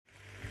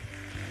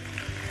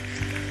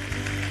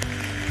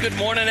Good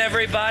morning,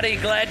 everybody.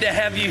 Glad to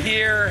have you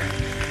here.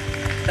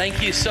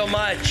 Thank you so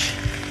much.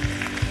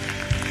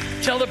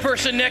 Tell the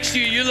person next to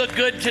you, you look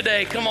good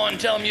today. Come on,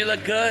 tell them you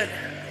look good.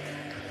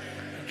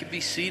 You can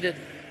be seated.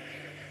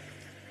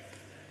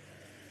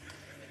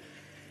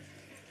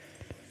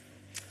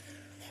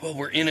 Well,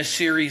 we're in a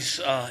series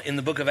in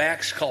the book of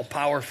Acts called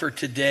Power for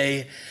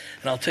Today.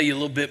 And I'll tell you a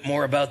little bit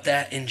more about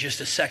that in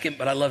just a second,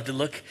 but I love to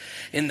look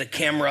in the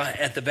camera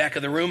at the back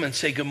of the room and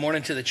say good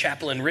morning to the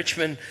chapel in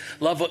Richmond.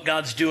 Love what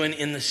God's doing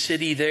in the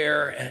city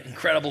there. An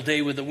incredible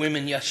day with the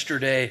women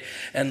yesterday,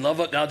 and love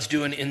what God's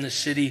doing in the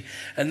city.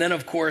 And then,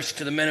 of course,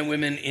 to the men and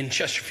women in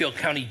Chesterfield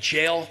County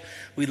Jail.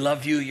 We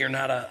love you. You're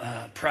not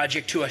a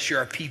project to us. You're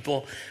our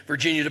people.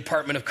 Virginia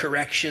Department of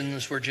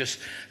Corrections. We're just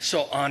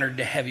so honored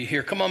to have you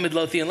here. Come on,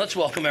 Midlothian. Let's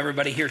welcome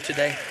everybody here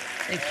today.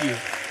 Thank you.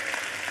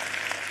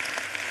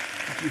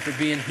 Thank you for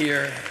being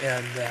here,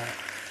 and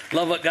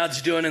love what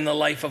God's doing in the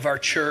life of our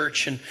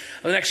church. And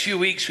the next few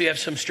weeks, we have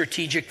some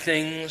strategic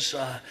things.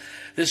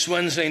 This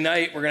Wednesday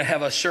night, we're going to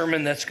have a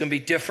sermon that's going to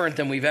be different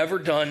than we've ever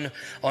done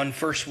on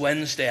First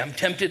Wednesday. I'm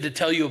tempted to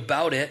tell you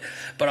about it,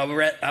 but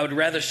I would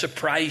rather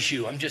surprise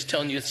you. I'm just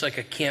telling you, it's like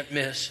a can't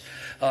miss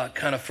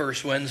kind of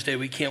First Wednesday.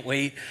 We can't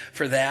wait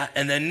for that.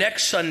 And then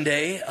next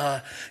Sunday,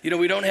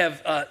 we don't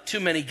have too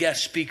many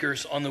guest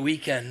speakers on the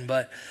weekend,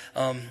 but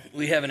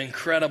we have an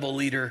incredible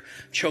leader,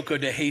 Choco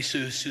de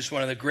Jesus, who's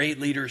one of the great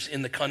leaders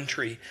in the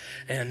country.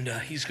 And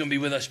he's going to be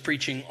with us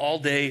preaching all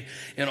day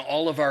in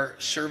all of our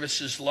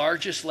services,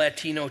 largest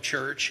Latino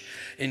church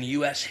in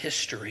U.S.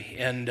 history,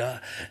 and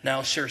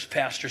now serves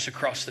pastors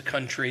across the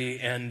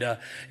country. And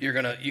you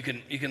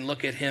can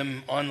look at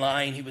him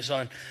online. He was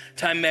on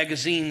Time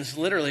Magazine's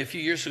literally a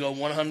few years ago,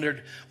 one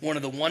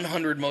of the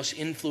 100 most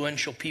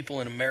influential people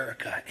in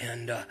America,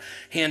 and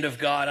hand of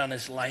God on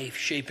his life,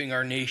 shaping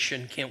our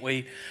nation. Can't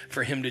wait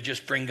for him to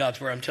just bring God's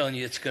word. I'm telling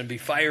you, it's going to be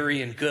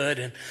fiery and good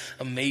and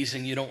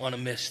amazing. You don't want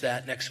to miss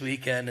that next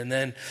weekend. And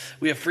then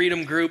we have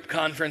Freedom Group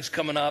Conference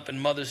coming up,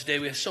 and Mother's Day.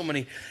 We have so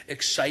many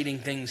exciting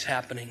things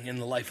happening in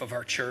the life of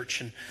our church.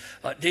 And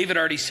David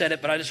already said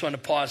it, but I just want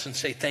to pause and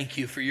say thank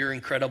you for your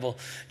incredible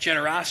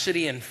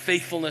generosity and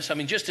faithfulness. I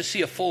mean, just to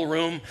see a full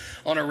room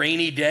on a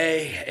rainy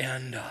day,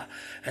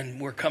 and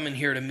we're coming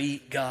here to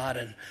meet God,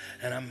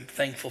 and I'm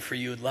thankful for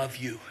you, love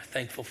you,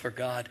 thankful for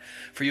God,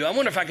 for you. I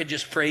wonder if I could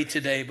just pray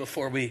today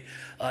before we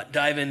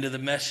dive into the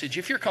message.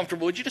 If you're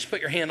comfortable, would you just put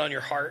your hand on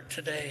your heart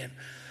today? And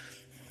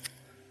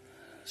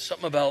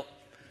something about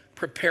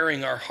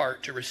preparing our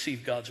heart to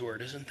receive God's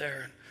word, isn't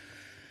there?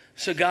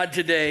 So God,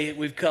 today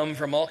we've come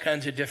from all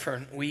kinds of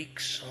different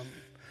weeks.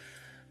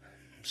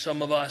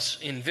 Some of us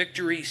in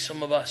victory,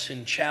 some of us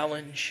in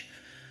challenge.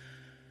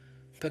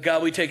 But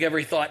God, we take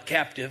every thought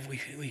captive.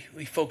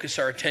 We focus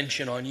our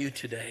attention on you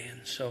today.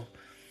 And so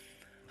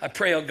I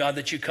pray, oh God,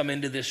 that you come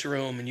into this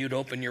room and you'd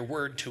open your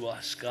word to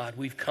us. God,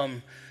 we've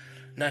come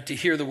not to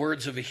hear the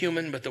words of a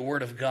human, but the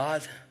word of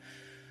God.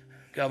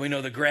 God, we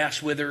know the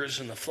grass withers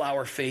and the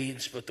flower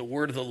fades, but the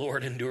word of the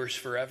Lord endures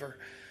forever.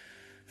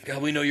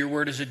 God, we know your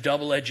word is a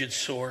double-edged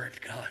sword,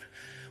 God.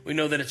 We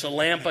know that it's a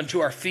lamp unto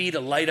our feet,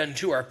 a light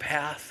unto our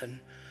path. And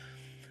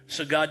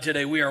so God,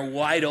 today we are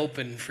wide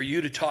open for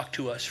you to talk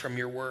to us from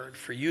your word,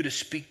 for you to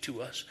speak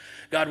to us.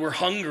 God, we're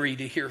hungry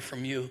to hear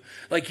from you.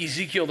 Like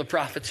Ezekiel the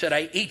prophet said,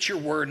 I ate your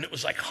word and it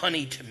was like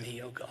honey to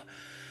me, oh God.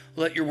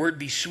 Let your word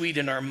be sweet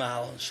in our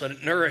mouths. Let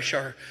it nourish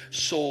our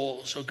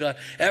souls, oh God.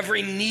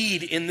 Every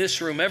need in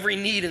this room, every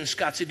need in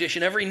Scott's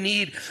Edition, every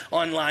need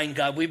online,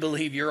 God, we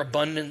believe your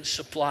abundant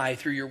supply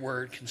through your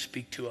word can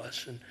speak to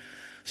us. And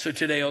so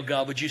today, oh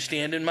God, would you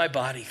stand in my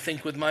body,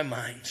 think with my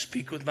mind,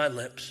 speak with my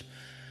lips,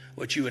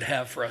 what you would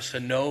have for us to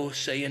know,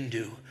 say, and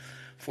do,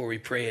 for we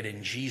pray it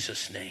in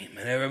Jesus' name.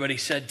 And everybody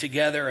said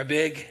together a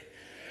big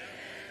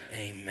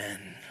amen.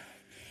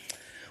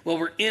 Well,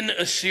 we're in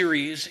a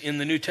series in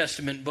the New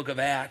Testament book of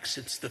Acts.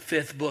 It's the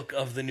 5th book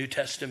of the New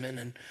Testament.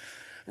 And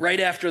right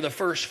after the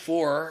first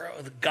 4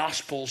 of the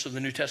Gospels of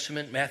the New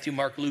Testament, Matthew,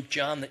 Mark, Luke,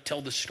 John, that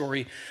tell the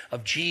story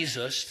of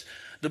Jesus,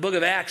 the book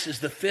of Acts is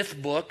the 5th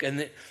book,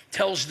 and it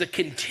tells the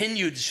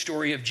continued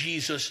story of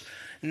Jesus,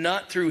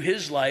 not through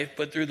his life,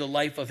 but through the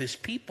life of his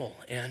people.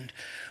 And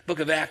book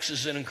of Acts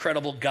is an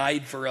incredible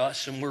guide for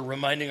us, and we're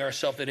reminding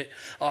ourselves that it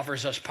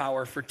offers us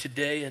power for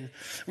today. And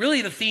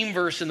really the theme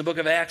verse in the book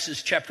of Acts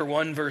is chapter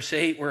 1, verse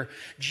 8, where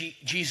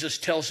Jesus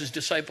tells his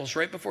disciples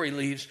right before he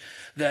leaves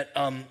that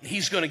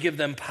he's going to give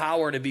them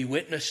power to be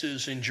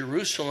witnesses in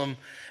Jerusalem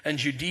and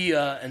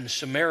Judea and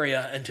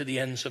Samaria and to the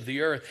ends of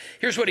the earth.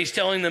 Here's what he's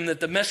telling them,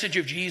 that the message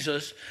of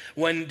Jesus,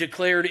 when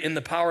declared in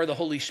the power of the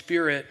Holy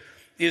Spirit,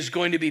 is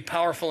going to be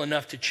powerful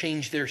enough to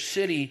change their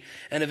city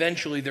and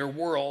eventually their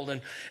world.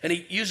 And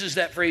he uses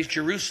that phrase,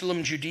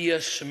 Jerusalem,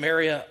 Judea,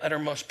 Samaria,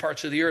 uttermost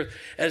parts of the earth,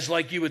 as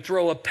like you would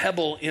throw a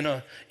pebble in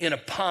a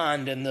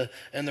pond and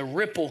the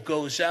ripple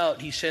goes out.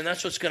 He's saying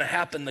that's what's going to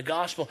happen, the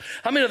gospel.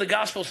 How many of the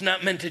gospel's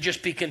not meant to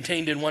just be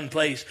contained in one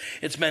place?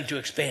 It's meant to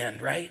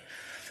expand, right?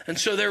 And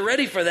so they're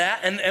ready for that.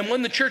 And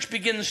when the church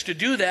begins to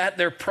do that,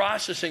 they're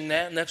processing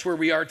that. And that's where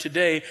we are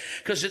today,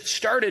 because it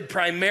started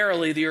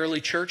primarily, the early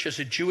church, as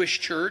a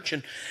Jewish church.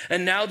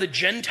 And now the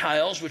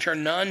Gentiles, which are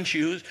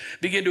non-Jews,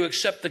 begin to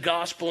accept the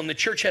gospel. And the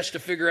church has to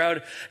figure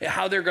out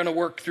how they're going to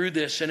work through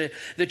this. And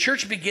the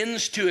church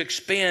begins to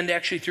expand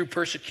actually through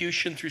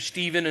persecution, through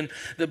Stephen, and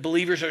the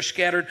believers are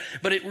scattered.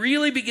 But it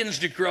really begins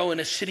to grow in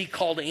a city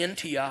called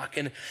Antioch.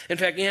 And in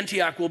fact,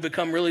 Antioch will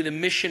become really the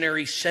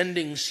missionary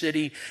sending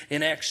city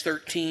in Acts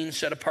 13.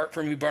 Set apart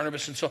from you,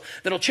 Barnabas, and so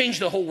that'll change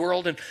the whole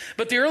world.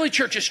 But the early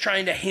church is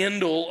trying to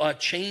handle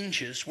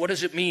changes. What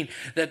does it mean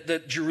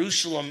that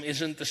Jerusalem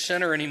isn't the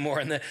center anymore,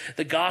 and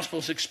the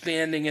gospel's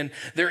expanding, and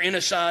they're in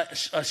a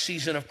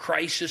season of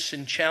crisis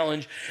and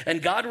challenge?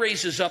 And God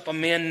raises up a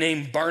man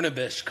named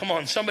Barnabas. Come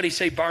on, somebody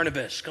say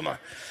Barnabas. Come on.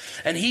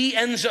 And he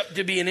ends up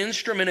to be an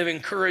instrument of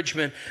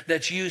encouragement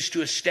that's used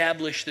to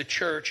establish the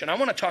church. And I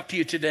want to talk to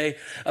you today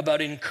about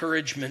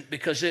encouragement,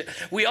 because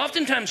we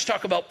oftentimes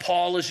talk about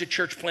Paul as a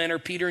church planner,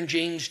 Peter and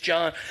James,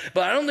 John,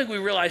 but I don't think we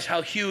realize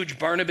how huge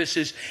Barnabas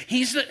is.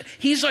 He's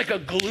like a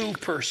glue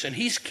person.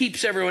 He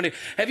keeps everyone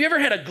together. Have you ever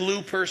had a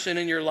glue person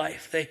in your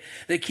life?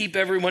 They keep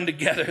everyone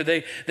together.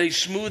 They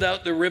smooth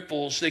out the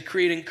ripples. They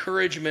create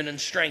encouragement and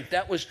strength.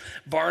 That was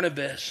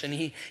Barnabas, and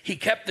he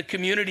kept the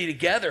community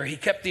together. He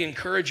kept the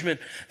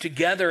encouragement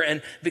together,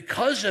 and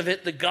because of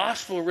it, the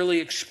gospel really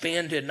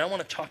expanded. And I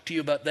want to talk to you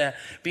about that,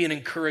 be an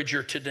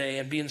encourager today,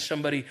 and being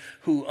somebody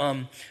who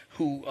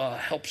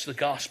helps the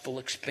gospel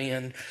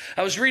expand.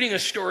 I was reading a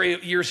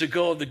story years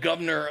ago of the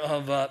governor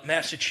of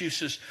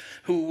Massachusetts,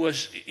 who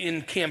was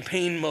in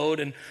campaign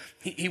mode, and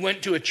he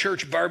went to a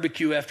church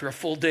barbecue after a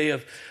full day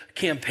of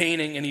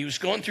campaigning, and he was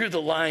going through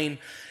the line,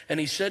 and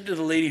he said to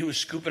the lady who was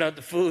scooping out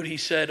the food, he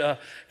said,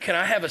 can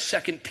I have a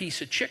second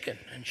piece of chicken?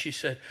 And she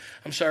said,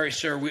 I'm sorry,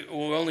 sir,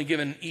 we're only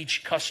giving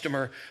each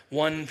customer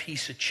one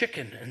piece of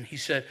chicken. And he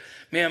said,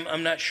 ma'am,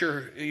 I'm not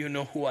sure you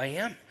know who I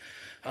am.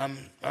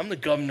 I'm the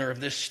governor of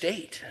this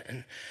state.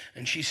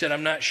 And she said,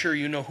 I'm not sure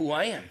you know who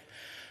I am.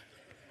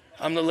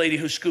 I'm the lady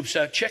who scoops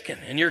out chicken,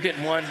 and you're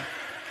getting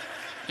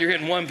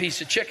one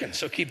piece of chicken,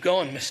 so keep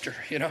going, mister,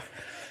 you know.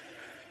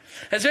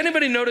 Has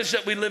anybody noticed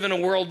that we live in a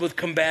world with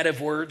combative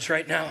words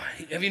right now?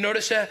 Have you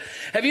noticed that?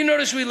 Have you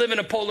noticed we live in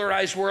a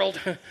polarized world?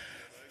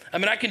 I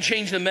mean, I can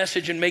change the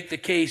message and make the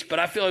case, but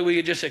I feel like we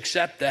could just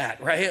accept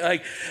that,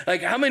 right?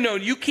 Like how many know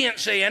you can't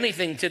say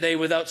anything today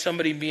without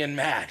somebody being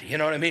mad? You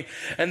know what I mean?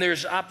 And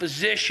there's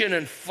opposition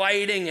and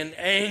fighting and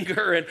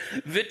anger and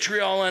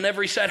vitriol on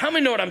every side. How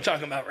many know what I'm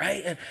talking about,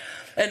 right?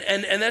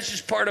 And that's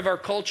just part of our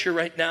culture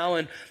right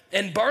now.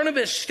 And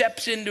Barnabas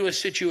steps into a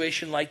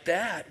situation like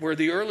that, where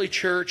the early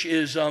church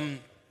is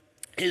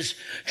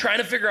trying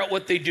to figure out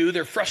what they do.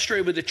 They're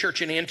frustrated with the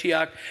church in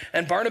Antioch,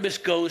 and Barnabas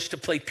goes to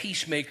play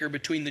peacemaker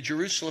between the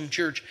Jerusalem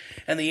church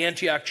and the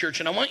Antioch church.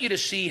 And I want you to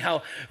see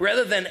how,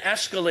 rather than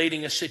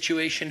escalating a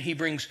situation, he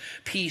brings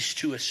peace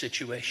to a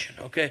situation,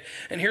 okay?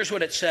 And here's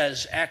what it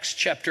says, Acts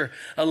chapter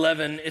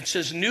 11. It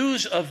says,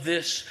 news of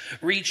this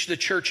reached the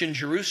church in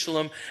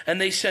Jerusalem, and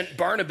they sent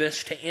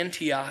Barnabas to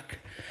Antioch.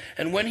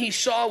 And when he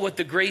saw what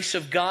the grace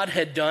of God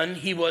had done,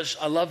 he was,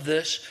 I love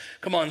this,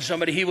 come on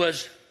somebody, he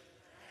was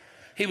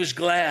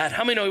glad.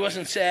 How many know he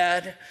wasn't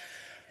sad?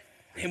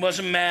 He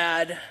wasn't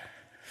mad.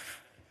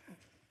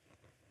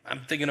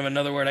 I'm thinking of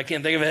another word. I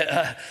can't think of it.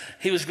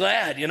 He was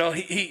glad. You know,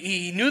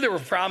 he knew there were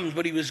problems,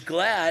 but he was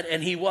glad.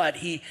 And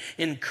he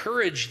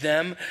encouraged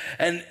them.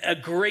 And a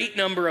great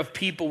number of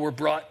people were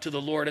brought to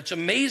the Lord. It's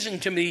amazing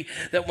to me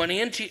that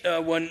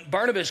when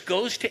Barnabas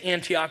goes to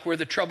Antioch, where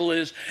the trouble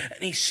is,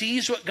 and he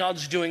sees what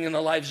God's doing in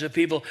the lives of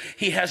people,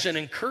 he has an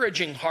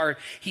encouraging heart.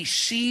 He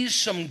sees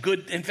some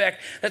good. In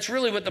fact, that's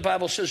really what the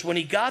Bible says. When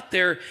he got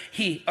there,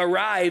 he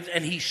arrived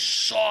and he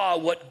saw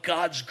what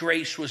God's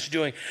grace was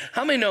doing.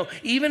 How many know,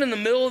 even in the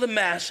middle of the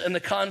mess and the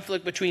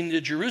conflict between the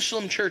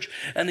Jerusalem church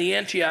and the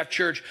Antioch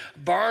church,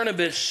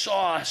 Barnabas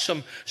saw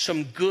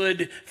some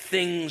good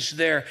things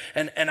there.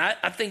 And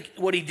I think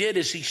what he did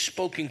is he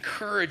spoke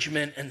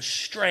encouragement and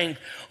strength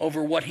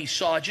over what he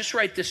saw. Just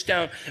write this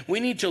down.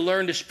 We need to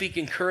learn to speak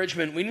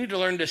encouragement. We need to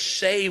learn to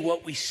say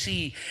what we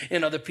see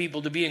in other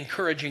people, to be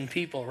encouraging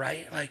people,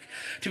 right? Like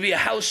to be a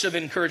house of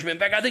encouragement. In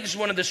fact, I think it's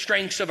one of the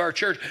strengths of our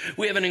church.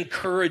 We have an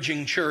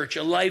encouraging church,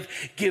 a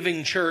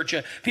life-giving church.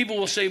 People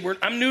will say,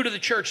 I'm new to the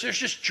church. There's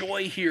just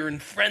joy here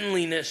and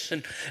friendliness.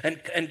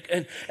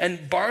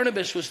 And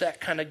Barnabas was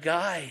that kind of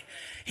guy.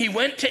 He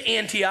went to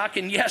Antioch,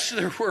 and yes,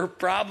 there were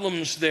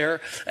problems there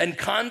and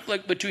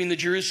conflict between the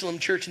Jerusalem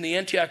church and the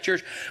Antioch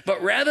church.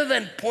 But rather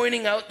than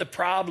pointing out the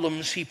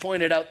problems, he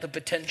pointed out the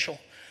potential.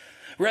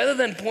 Rather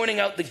than pointing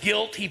out the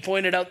guilt, he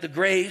pointed out the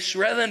grace.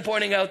 Rather than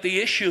pointing out the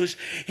issues,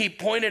 he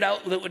pointed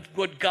out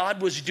what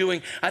God was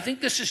doing. I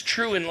think this is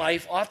true in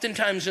life.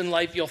 Oftentimes in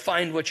life, you'll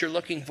find what you're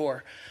looking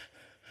for.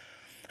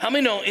 How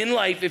many know in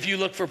life, if you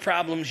look for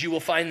problems, you will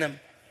find them?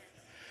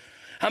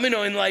 How many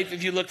know in life,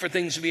 if you look for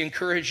things to be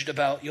encouraged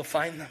about, you'll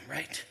find them,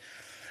 right?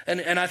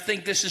 And I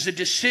think this is a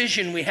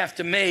decision we have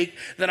to make,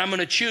 that I'm going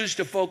to choose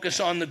to focus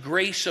on the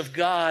grace of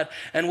God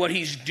and what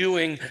he's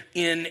doing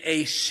in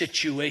a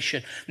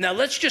situation. Now,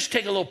 let's just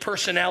take a little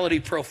personality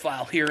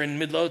profile here in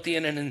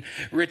Midlothian and in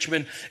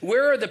Richmond.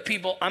 Where are the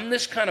people? I'm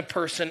this kind of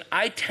person.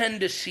 I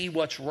tend to see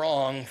what's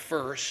wrong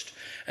first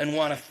and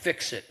want to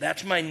fix it.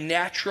 That's my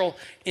natural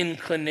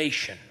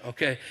inclination,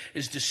 okay,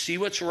 is to see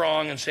what's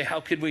wrong and say, how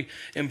could we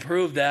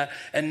improve that?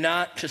 And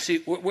not to see,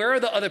 where are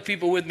the other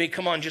people with me?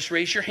 Come on, just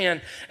raise your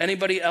hand.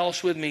 Anybody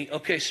else with me?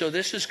 Okay, so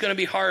this is going to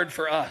be hard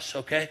for us,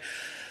 okay?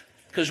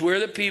 Because we're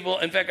the people.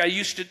 In fact, I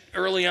used to,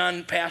 early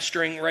on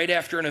pastoring, right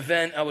after an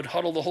event, I would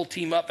huddle the whole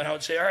team up and I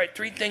would say, all right,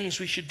 3 things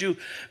we should do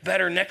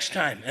better next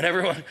time. And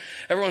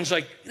everyone's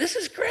like, this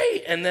is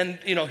great. And then,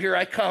 here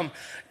I come,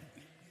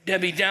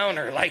 Debbie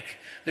Downer, like,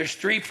 there's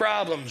 3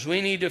 problems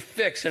we need to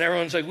fix. And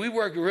everyone's like, we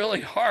worked really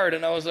hard.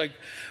 And I was like,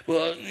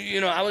 well,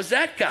 I was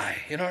that guy.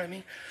 You know what I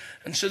mean?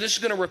 And so this is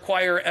going to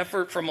require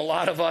effort from a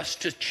lot of us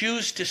to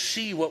choose to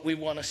see what we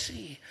want to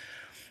see.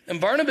 And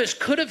Barnabas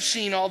could have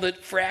seen all the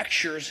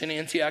fractures in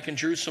Antioch and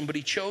Jerusalem, but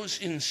he chose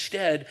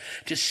instead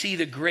to see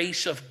the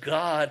grace of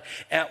God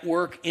at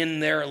work in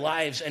their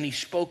lives, and he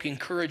spoke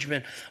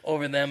encouragement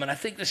over them. And I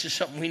think this is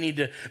something we need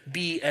to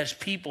be as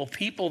people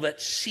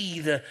that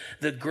see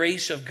the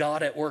grace of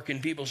God at work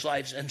in people's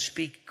lives and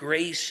speak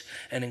grace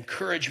and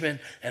encouragement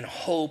and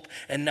hope,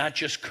 and not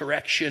just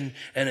correction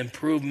and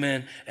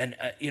improvement and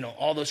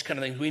all those kind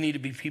of things. We need to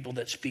be people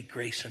that speak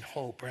grace and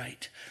hope,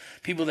 right?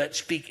 People that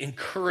speak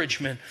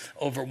encouragement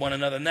over one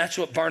another. And that's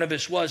what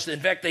Barnabas was. In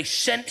fact, they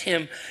sent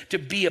him to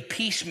be a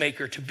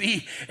peacemaker, to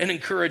be an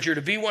encourager,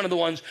 to be one of the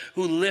ones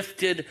who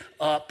lifted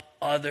up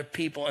other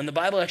people. And the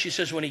Bible actually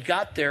says when he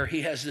got there,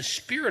 he has the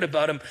Spirit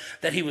about him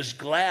that he was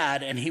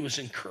glad and he was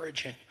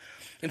encouraging.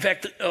 In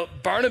fact,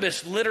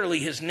 Barnabas, literally,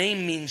 his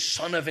name means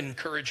son of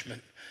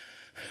encouragement.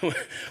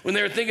 When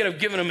they were thinking of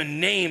giving him a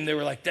name, they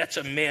were like, that's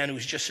a man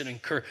who's just an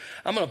encourager.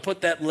 I'm going to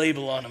put that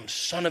label on him,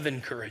 son of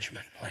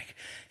encouragement. Like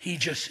he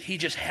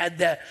just had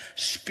that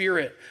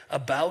spirit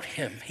about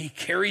him. He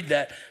carried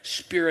that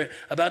spirit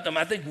about them.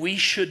 I think we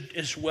should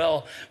as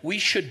well. We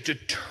should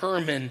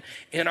determine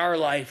in our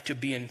life to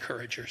be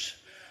encouragers.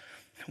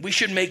 We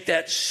should make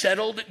that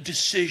settled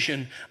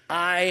decision.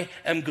 I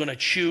am going to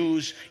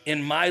choose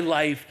in my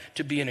life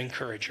to be an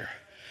encourager.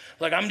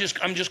 Like I'm just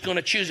going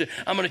to choose it.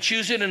 I'm going to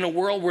choose it in a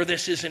world where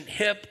this isn't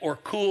hip or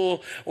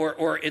cool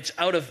or it's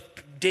out of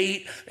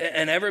date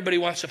and everybody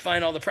wants to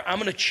find all the. I'm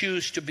going to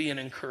choose to be an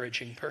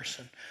encouraging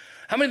person.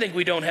 How many think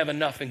we don't have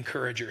enough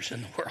encouragers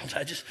in the world?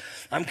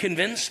 I'm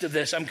convinced of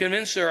this. I'm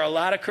convinced there are a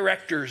lot of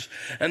correctors,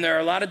 and there are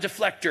a lot of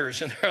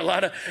deflectors, and there are a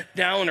lot of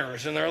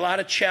downers, and there are a lot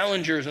of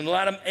challengers, and a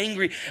lot of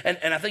angry.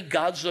 And I think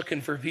God's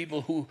looking for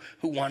people who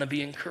want to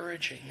be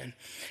encouraging. And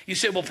you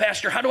say, well,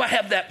 Pastor, how do I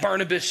have that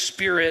Barnabas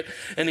spirit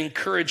and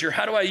encourager?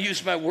 How do I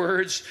use my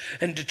words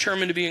and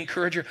determine to be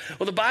encourager?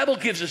 Well, the Bible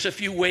gives us a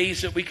few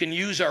ways that we can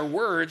use our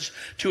words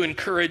to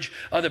encourage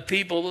other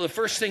people. Well, the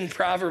first thing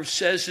Proverbs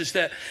says is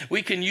that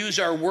we can use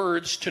our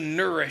words to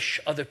nourish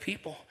other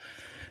people.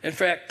 In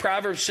fact,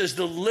 Proverbs says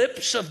the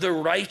lips of the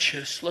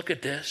righteous, look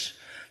at this,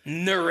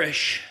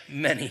 nourish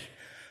many.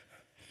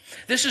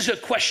 This is a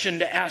question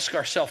to ask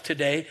ourselves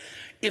today.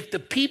 If the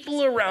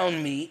people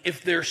around me,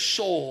 if their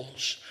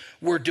souls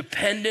were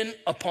dependent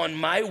upon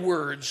my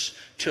words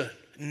to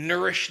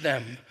nourish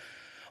them,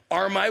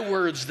 are my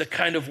words the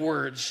kind of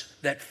words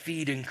that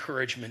feed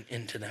encouragement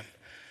into them?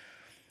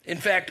 In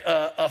fact,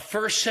 a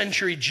first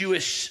century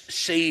Jewish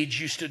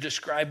sage used to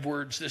describe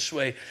words this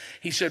way.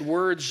 He said,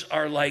 words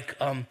are like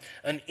an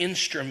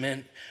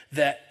instrument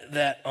that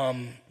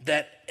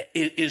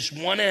is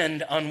one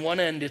end. On one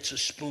end, it's a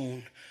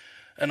spoon,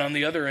 and on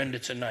the other end,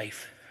 it's a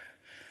knife.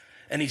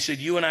 And he said,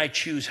 you and I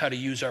choose how to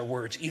use our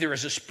words, either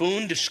as a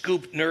spoon to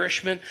scoop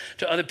nourishment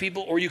to other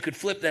people, or you could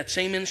flip that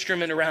same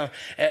instrument around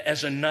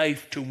as a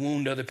knife to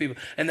wound other people.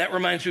 And that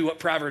reminds me what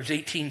Proverbs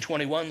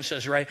 18:21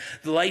 says, right?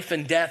 Life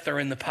and death are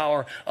in the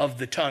power of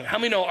the tongue. How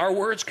many know our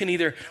words can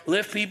either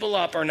lift people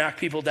up or knock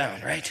people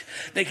down, right?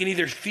 They can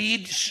either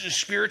feed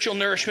spiritual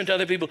nourishment to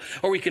other people,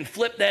 or we can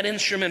flip that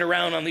instrument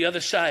around on the other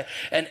side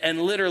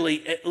and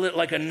literally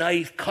like a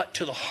knife cut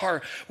to the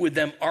heart with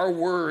them. Our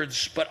words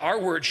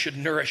should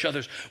nourish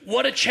others.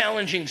 What a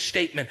challenging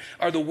statement.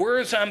 Are the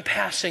words I'm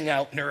passing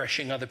out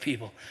nourishing other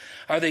people?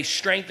 Are they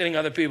strengthening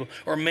other people?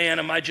 Or man,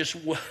 am I just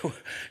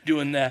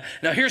doing that?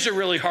 Now here's a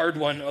really hard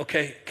one,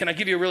 okay? Can I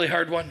give you a really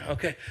hard one?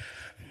 Okay.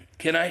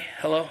 Can I?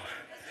 Hello?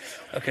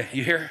 Okay,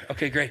 you here?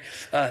 Okay, great.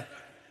 I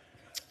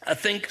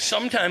think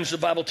sometimes the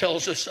Bible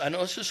tells us, I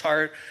know this is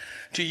hard,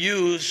 to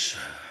use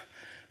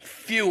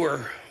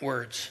fewer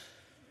words.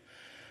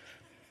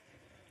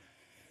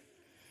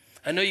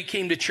 I know you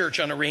came to church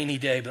on a rainy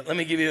day, but let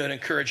me give you an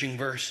encouraging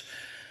verse.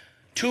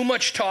 Too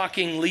much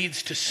talking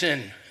leads to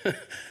sin.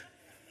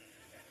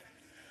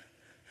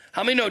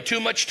 How many know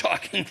too much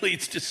talking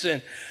leads to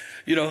sin?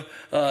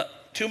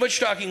 Too much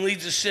talking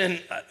leads to sin.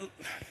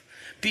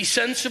 Be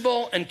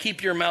sensible and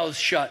keep your mouths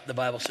shut, the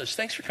Bible says.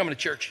 Thanks for coming to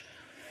church.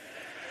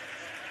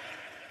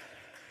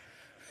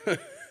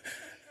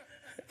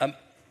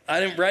 I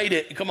didn't write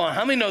it. Come on,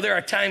 how many know there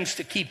are times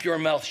to keep your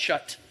mouth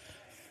shut?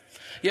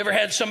 You ever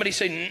had somebody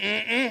say,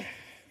 mm-mm,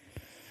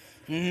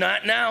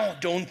 not now,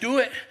 don't do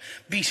it.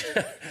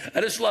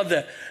 I just love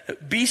that.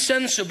 Be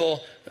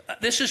sensible.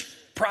 This is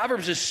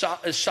Proverbs is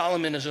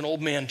Solomon is an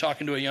old man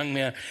talking to a young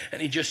man,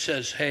 and he just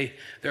says, hey,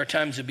 there are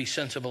times to be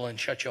sensible and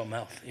shut your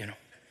mouth,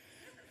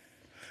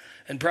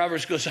 And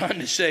Proverbs goes on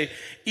to say,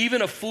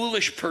 even a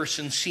foolish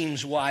person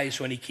seems wise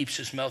when he keeps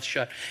his mouth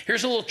shut.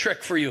 Here's a little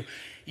trick for you.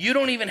 You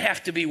don't even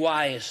have to be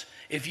wise.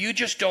 If you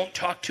just don't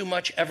talk too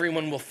much,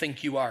 everyone will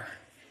think you are.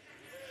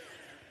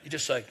 You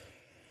just like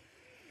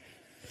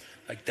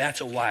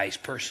that's a wise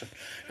person.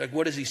 Like,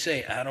 what does he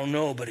say? I don't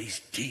know, but he's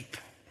deep.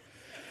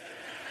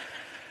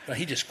 No,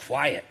 he's just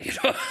quiet,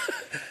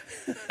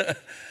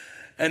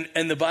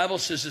 And the Bible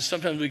says that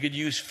sometimes we could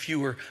use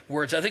fewer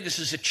words. I think this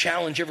is a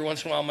challenge. Every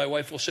once in a while, my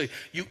wife will say,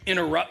 you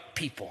interrupt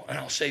people. And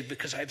I'll say,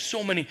 because I have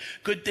so many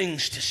good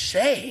things to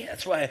say.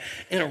 That's why I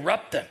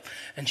interrupt them.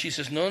 And she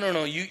says,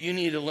 no. You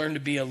need to learn to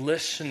be a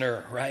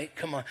listener, right?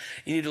 Come on.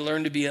 You need to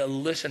learn to be a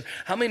listener.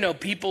 How many know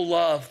people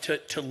love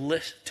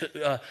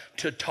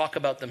to talk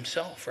about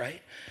themselves,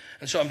 right?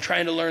 And so I'm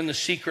trying to learn the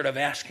secret of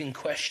asking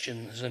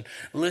questions and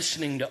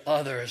listening to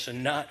others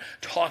and not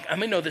talk. I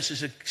know this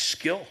is a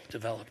skill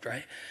developed,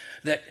 right?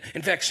 That,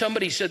 in fact,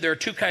 somebody said there are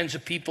two kinds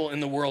of people in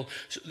the world.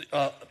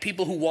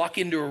 People who walk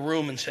into a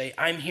room and say,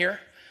 I'm here.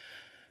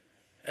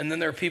 And then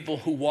there are people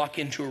who walk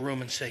into a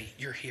room and say,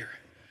 you're here.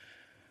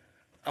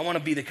 I want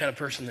to be the kind of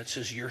person that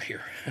says, you're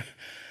here.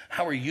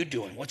 How are you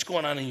doing? What's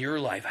going on in your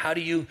life? How do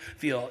you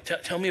feel?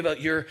 Tell me about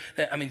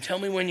tell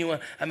me when you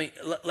want.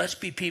 Let's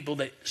be people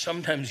that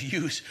sometimes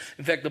use.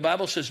 In fact, the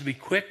Bible says to be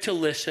quick to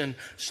listen,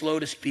 slow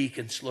to speak,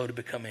 and slow to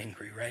become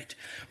angry, right?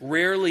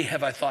 Rarely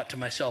have I thought to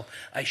myself,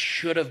 I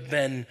should have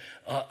been,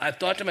 I've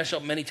thought to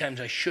myself many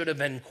times, I should have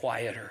been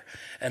quieter.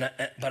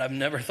 But I've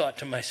never thought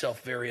to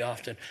myself very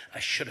often, I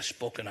should have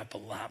spoken up a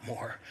lot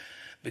more.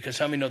 Because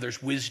how many know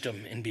there's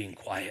wisdom in being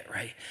quiet,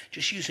 right?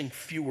 Just using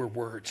fewer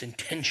words,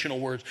 intentional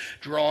words,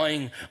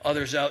 drawing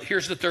others out.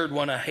 Here's the third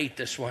one. I hate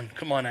this one.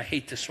 Come on, I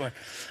hate this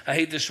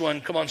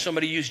one. Come on,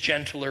 somebody use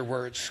gentler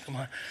words. Come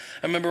on.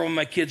 I remember when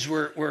my kids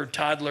were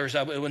toddlers,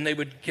 when they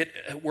would get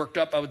worked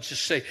up, I would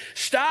just say,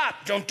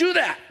 stop, don't do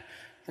that.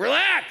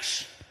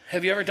 Relax.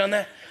 Have you ever done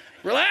that?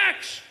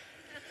 Relax.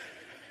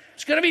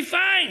 It's going to be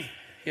fine,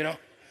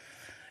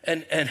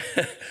 And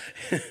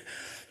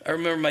I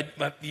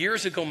remember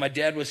years ago, my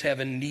dad was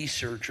having knee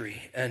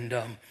surgery, and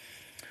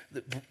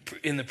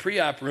in the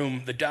pre-op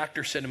room, the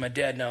doctor said to my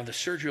dad, now the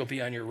surgery will be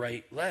on your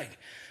right leg.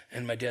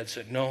 And my dad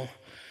said, no,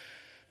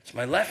 it's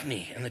my left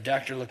knee. And the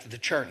doctor looked at the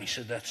chart and he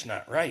said, that's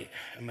not right.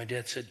 And my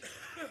dad said,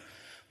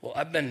 well,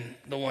 I've been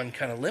the one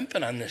kind of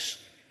limping on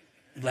this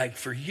leg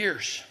for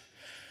years.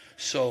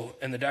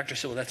 And the doctor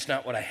said, well, that's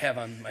not what I have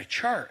on my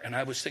chart. And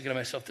I was thinking to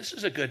myself, this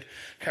is a good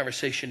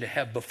conversation to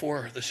have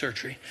before the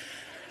surgery.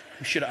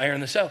 We should iron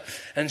this out.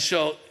 And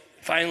so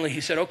finally he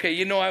said,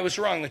 okay, I was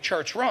wrong. The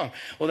chart's wrong.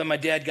 Well, then my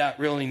dad got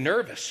really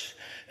nervous.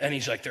 And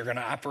he's like, they're going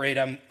to operate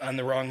on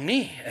the wrong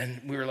knee.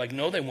 And we were like,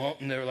 no, they won't.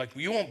 And they were like,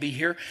 well, you won't be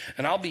here.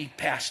 And I'll be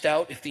passed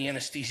out if the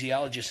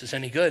anesthesiologist is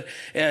any good.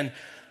 And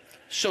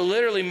so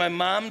literally my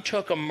mom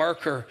took a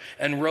marker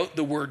and wrote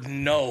the word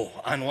no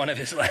on one of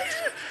his legs.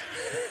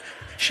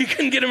 She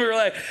couldn't get him to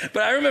relax.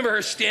 But I remember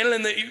her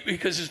standing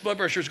because his blood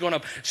pressure was going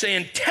up,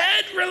 saying,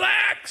 Ted,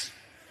 relax.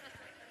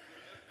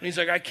 And he's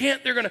like, I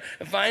can't, and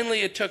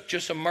finally it took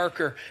just a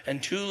marker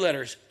and two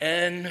letters,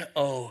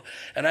 N-O.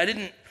 And I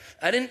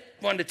didn't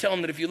want to tell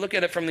him that if you look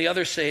at it from the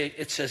other side,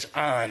 it says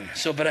on.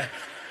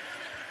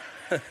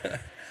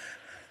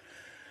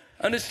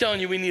 I'm just telling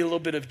you, we need a little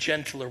bit of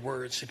gentler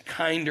words and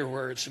kinder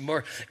words and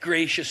more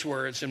gracious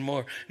words and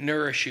more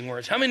nourishing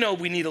words. How many know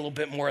we need a little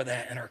bit more of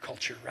that in our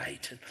culture,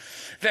 right? In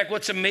fact,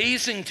 what's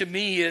amazing to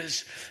me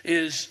is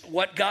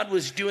what God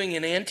was doing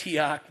in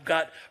Antioch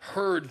got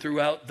heard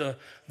throughout the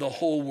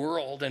whole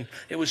world, and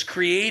it was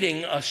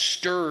creating a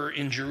stir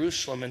in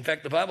Jerusalem. In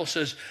fact, the Bible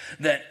says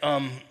that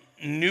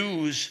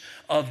news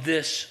of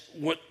this,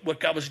 what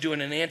God was doing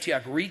in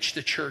Antioch, reached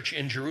the church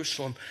in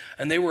Jerusalem,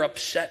 and they were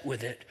upset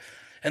with it.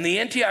 And the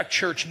Antioch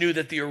church knew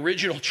that the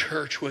original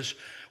church was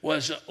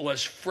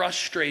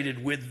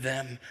frustrated with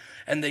them,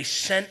 and they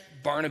sent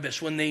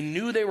Barnabas. When they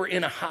knew they were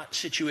in a hot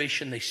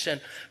situation, they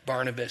sent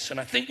Barnabas. And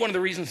I think one of the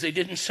reasons they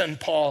didn't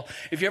send Paul,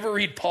 if you ever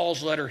read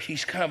Paul's letter,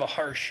 he's kind of a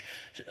harsh,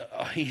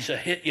 he's a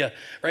hit you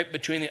right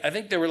between I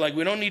think they were like,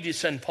 we don't need to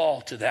send Paul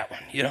to that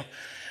one,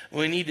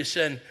 We need to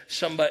send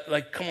somebody,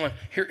 come on.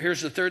 Here's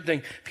the third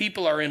thing.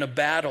 People are in a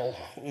battle.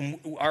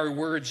 Our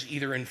words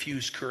either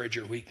infuse courage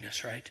or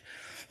weakness, right?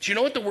 Do you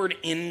know what the word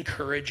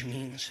encourage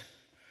means?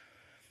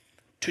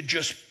 To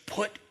just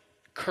put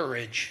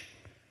courage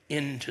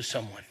into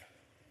someone.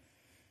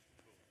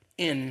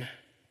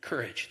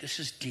 Encourage. This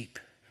is deep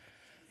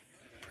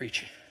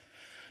preaching.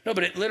 No,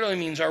 but it literally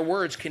means our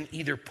words can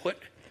either put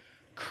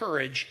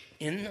courage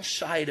in the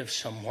side of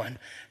someone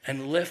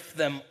and lift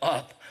them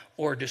up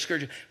or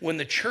discourage them. When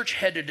the church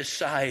had to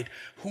decide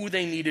who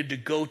they needed to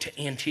go to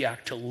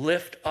Antioch to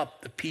lift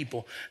up the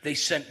people, they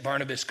sent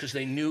Barnabas because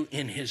they knew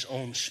in his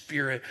own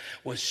spirit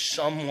was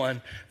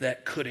someone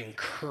that could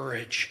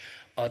encourage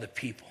other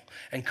people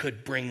and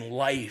could bring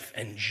life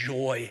and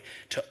joy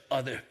to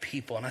other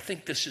people. And I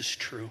think this is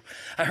true.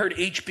 I heard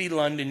H.B.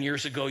 London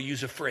years ago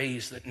use a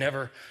phrase that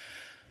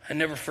I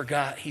never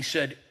forgot. He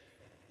said,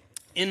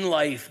 "In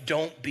life,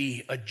 don't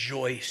be a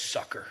joy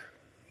sucker."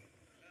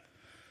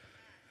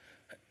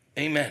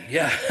 Amen.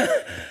 Yeah.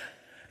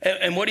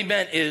 And what he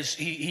meant is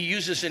he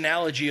used this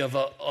analogy of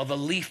a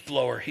leaf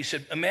blower. He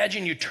said,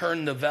 imagine you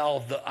turn the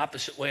valve the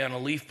opposite way on a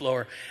leaf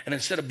blower, and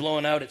instead of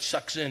blowing out, it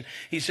sucks in.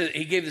 He said,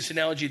 he gave this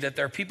analogy that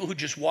there are people who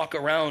just walk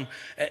around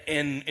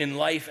in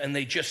life and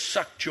they just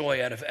suck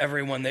joy out of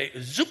everyone. They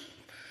zoop.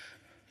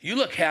 You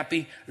look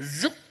happy.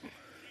 Zoop.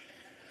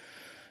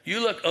 You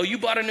look, oh, you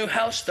bought a new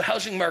house? The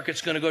housing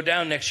market's going to go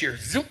down next year.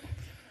 Zoop.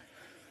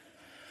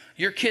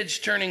 Your kid's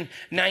turning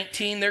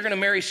 19. They're going to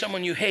marry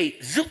someone you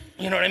hate. Zoop.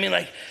 You know what I mean?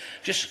 Like,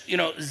 just,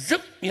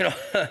 zip,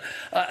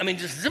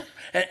 just zip.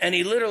 And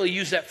he literally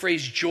used that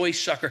phrase, joy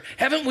sucker.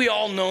 Haven't we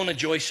all known a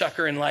joy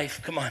sucker in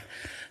life? Come on.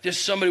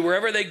 Just somebody,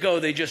 wherever they go,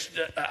 they just,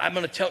 I'm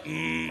going to tell,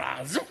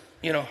 zip,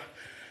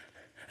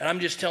 And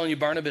I'm just telling you,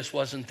 Barnabas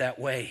wasn't that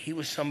way. He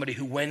was somebody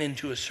who went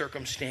into a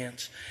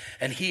circumstance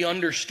and he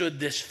understood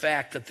this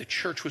fact that the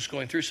church was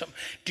going through something.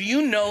 Do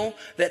you know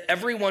that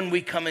everyone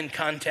we come in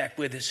contact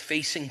with is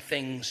facing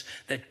things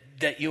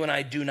that you and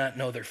I do not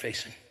know they're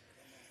facing?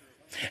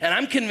 And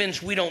I'm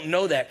convinced we don't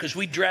know that because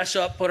we dress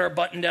up, put our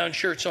button-down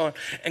shirts on,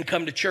 and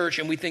come to church,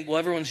 and we think, well,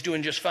 everyone's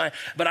doing just fine.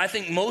 But I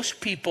think most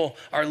people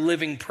are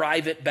living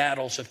private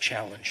battles of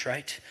challenge,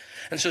 right?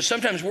 And so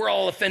sometimes we're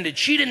all offended.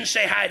 She didn't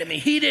say hi to me.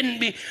 He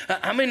didn't be.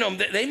 I mean,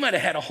 they might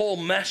have had a whole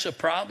mess of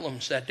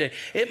problems that day.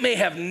 It may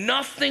have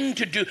nothing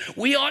to do.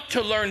 We ought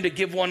to learn to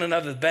give one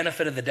another the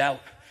benefit of the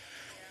doubt.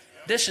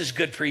 This is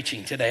good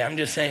preaching today. I'm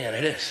just saying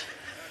it is.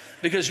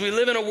 Because we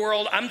live in a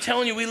world, I'm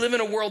telling you, we live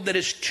in a world that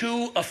is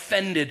too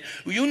offended.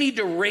 You need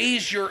to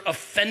raise your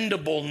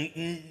offendable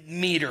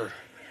meter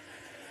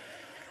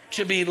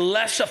to be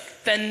less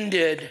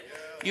offended.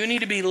 You need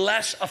to be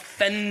less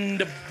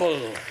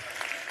offendable.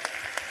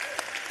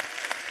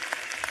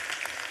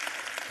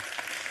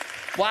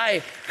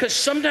 Why? Because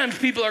sometimes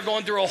people are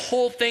going through a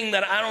whole thing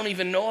that I don't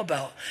even know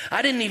about.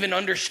 I didn't even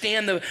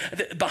understand the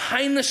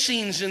behind the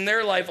scenes in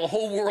their life. A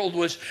whole world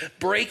was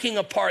breaking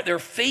apart. They're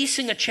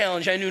facing a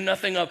challenge I knew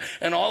nothing of,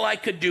 and all I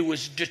could do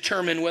was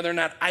determine whether or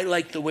not I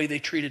liked the way they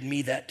treated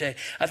me that day.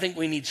 I think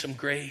we need some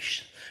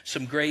grace.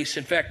 Some grace.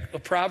 In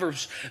fact,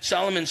 Proverbs,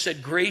 Solomon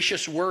said,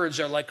 gracious words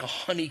are like a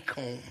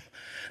honeycomb.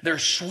 They're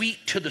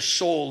sweet to the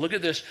soul. Look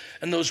at this.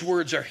 And those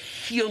words are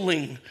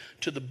healing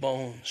to the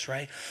bones,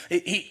 right?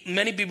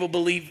 Many people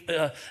believe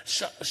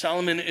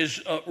Solomon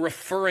is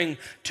referring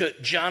to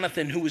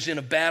Jonathan, who was in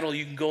a battle.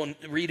 You can go and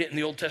read it in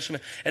the Old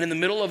Testament. And in the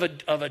middle of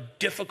a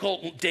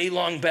difficult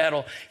day-long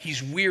battle,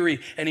 he's weary,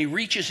 and he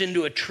reaches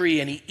into a tree,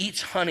 and he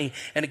eats honey,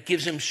 and it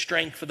gives him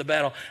strength for the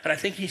battle. And I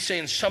think he's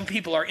saying some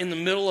people are in the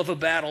middle of a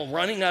battle,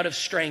 running out of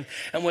strength,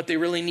 and what they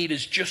really need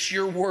is just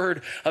your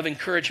word of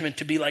encouragement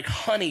to be like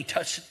honey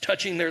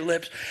touching their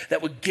lips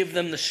that would give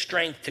them the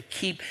strength to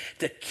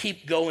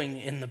keep going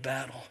in the battle.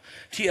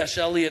 T.S.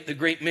 Eliot, the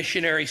great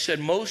missionary, said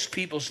most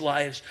people's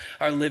lives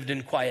are lived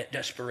in quiet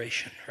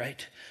desperation,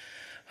 right?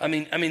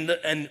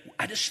 And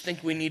I just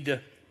think we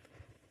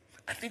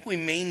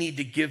may need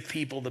to give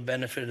people the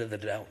benefit of the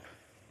doubt.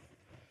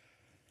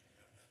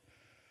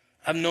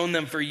 I've known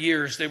them for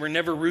years. They were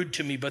never rude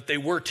to me, but they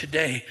were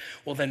today.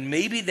 Well, then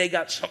maybe they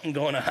got something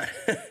going on.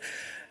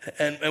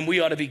 And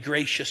we ought to be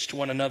gracious to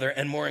one another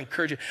and more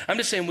encouraging. I'm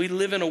just saying we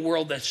live in a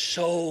world that's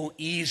so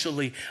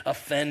easily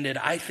offended.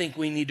 I think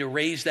we need to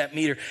raise that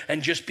meter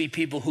and just be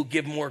people who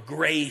give more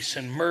grace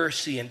and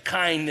mercy and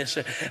kindness,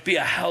 and be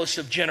a house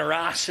of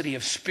generosity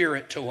of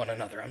spirit to one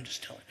another. I'm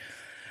just telling you.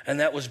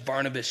 And that was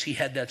Barnabas. He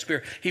had that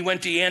spirit. He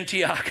went to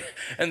Antioch,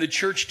 and the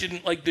church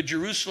didn't like the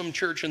Jerusalem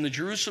church, and the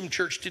Jerusalem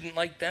church didn't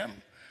like them.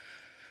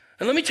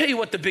 And let me tell you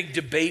what the big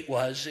debate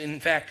was.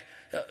 In fact,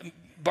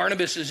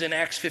 Barnabas is in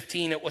Acts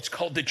 15 at what's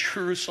called the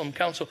Jerusalem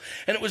Council.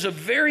 And it was a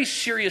very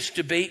serious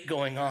debate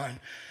going on.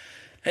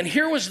 And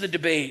here was the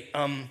debate.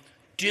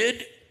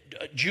 Did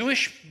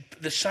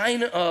the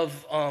sign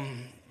of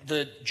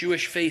the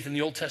Jewish faith in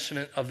the Old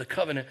Testament of the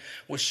covenant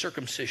was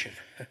circumcision.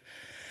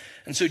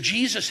 And so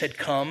Jesus had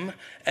come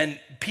and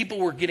people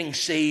were getting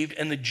saved,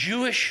 and the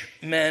Jewish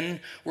men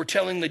were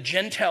telling the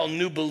Gentile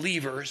new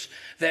believers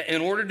that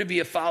in order to be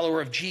a follower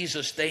of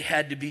Jesus, they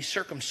had to be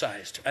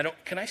circumcised.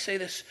 Can I say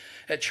this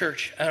at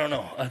church? I don't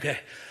know. Okay.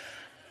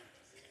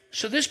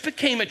 So this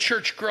became a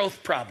church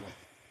growth problem.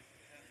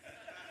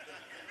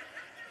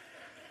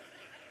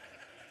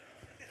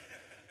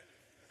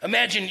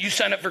 Imagine you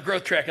sign up for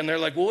Growth Track and they're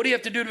like, well, what do you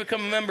have to do to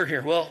become a member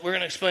here? Well, we're going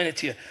to explain it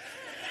to you.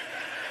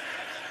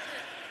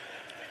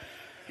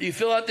 You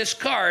fill out this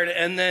card,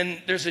 and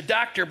then there's a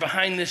doctor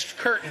behind this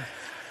curtain.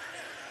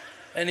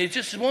 And it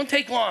just won't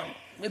take long.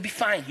 We'll be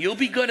fine. You'll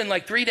be good in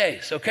like 3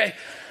 days, okay?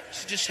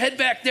 So just head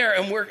back there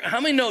and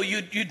how many know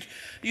you'd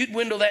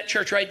dwindle that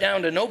church right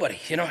down to nobody,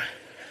 you know?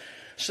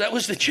 So that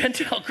was the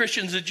Gentile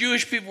Christians. The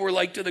Jewish people were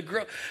like to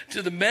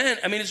the men.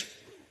 I mean,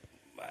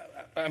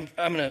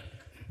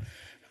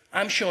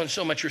 I'm showing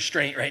so much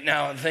restraint right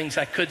now on things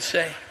I could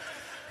say.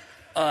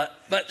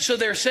 But so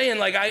they're saying,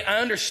 like, I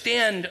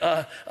understand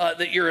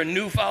that you're a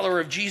new follower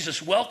of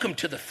Jesus. Welcome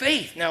to the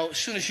faith. Now, as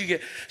soon as you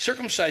get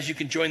circumcised, you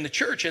can join the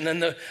church. And then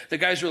the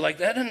guys were like,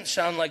 that doesn't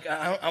sound like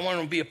I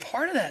want to be a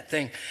part of that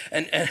thing.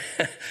 And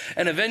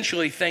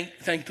eventually,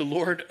 thank the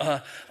Lord,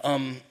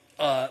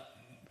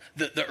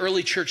 the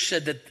early church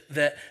said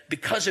that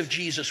because of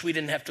Jesus, we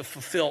didn't have to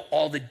fulfill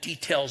all the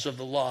details of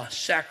the law,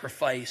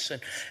 sacrifice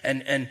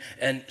and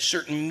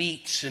certain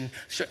meats. And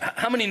so,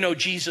 how many know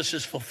Jesus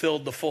has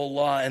fulfilled the full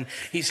law? And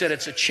he said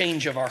it's a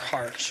change of our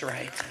hearts,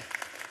 right?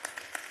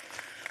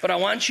 But I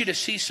want you to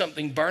see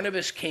something.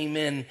 Barnabas came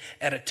in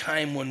at a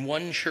time when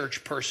one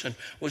church person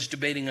was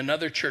debating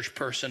another church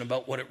person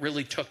about what it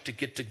really took to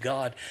get to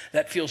God.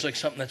 That feels like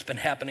something that's been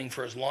happening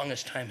for as long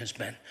as time has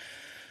been.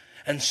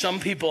 And some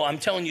people, I'm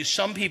telling you,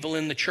 some people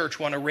in the church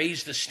want to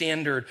raise the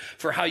standard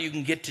for how you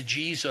can get to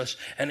Jesus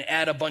and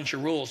add a bunch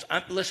of rules.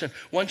 Listen,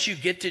 once you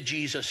get to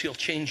Jesus, he'll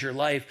change your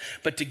life.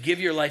 But to give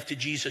your life to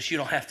Jesus, you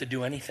don't have to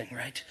do anything,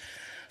 right?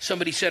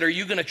 Somebody said, are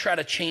you going to try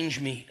to change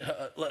me?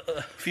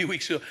 A few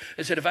weeks ago,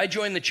 I said, if I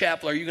join the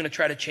chapel, are you going to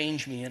try to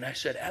change me? And I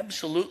said,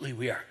 absolutely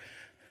we are.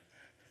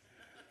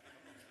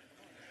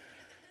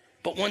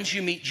 But once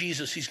you meet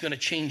Jesus, he's going to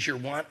change your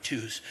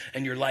want-tos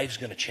and your life's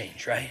going to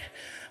change, right?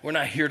 We're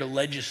not here to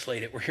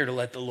legislate it. We're here to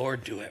let the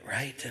Lord do it,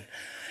 right?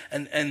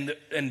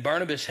 And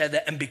Barnabas had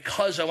that. And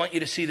because, I want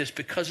you to see this,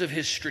 because of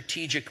his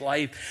strategic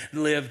life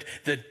lived,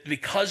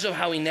 because of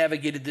how he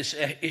navigated this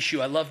issue,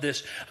 I love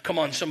this. Come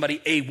on,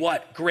 somebody. A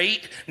what?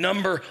 Great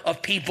number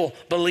of people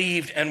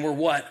believed and were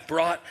what?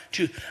 Brought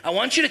to. I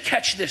want you to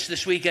catch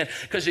this weekend,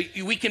 because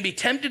we can be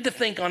tempted to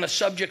think on a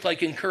subject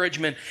like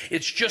encouragement,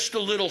 it's just a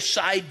little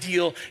side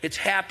deal. It's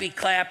happy,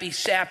 clappy,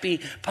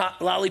 sappy,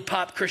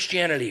 lollipop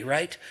Christianity,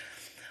 right?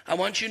 I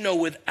want you to know,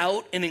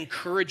 without an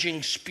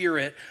encouraging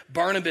spirit,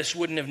 Barnabas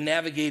wouldn't have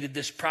navigated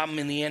this problem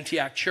in the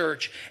Antioch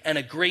church, and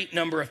a great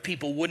number of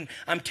people wouldn't.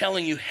 I'm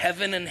telling you,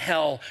 heaven and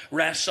hell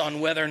rests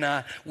on whether or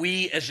not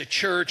we as a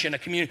church and a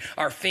community,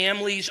 our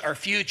families, our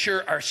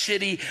future, our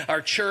city,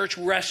 our church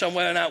rests on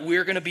whether or not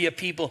we're going to be a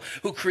people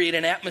who create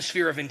an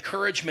atmosphere of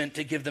encouragement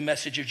to give the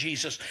message of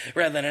Jesus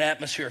rather than an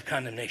atmosphere of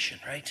condemnation,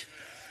 right?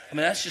 I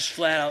mean, that's just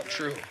flat out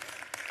true.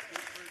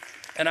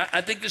 And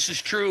I think this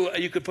is true.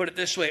 You could put it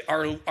this way.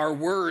 Our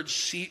words,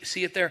 see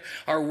it there?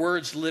 Our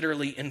words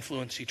literally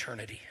influence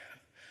eternity.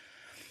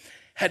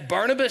 Had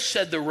Barnabas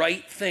said the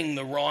right thing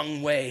the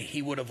wrong way,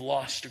 he would have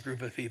lost a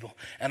group of people.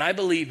 And I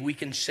believe we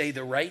can say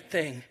the right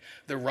thing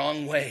the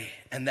wrong way,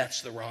 and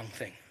that's the wrong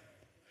thing.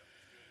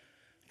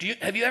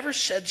 Have you ever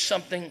said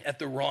something at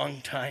the wrong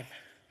time?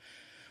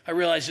 I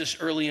realized this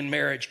early in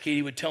marriage.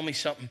 Katie would tell me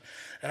something,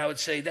 and I would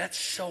say, that's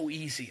so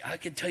easy. I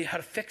can tell you how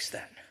to fix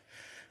that.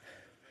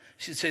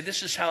 She'd say,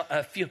 this is how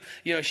I feel.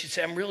 You know, she'd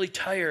say, I'm really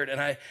tired. And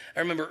I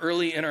remember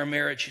early in our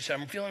marriage, she said,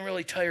 I'm feeling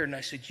really tired. And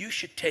I said, you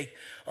should take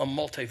a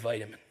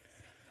multivitamin.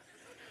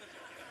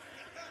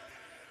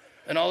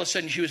 And all of a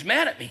sudden, she was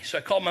mad at me. So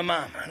I called my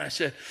mom, and I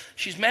said,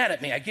 she's mad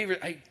at me.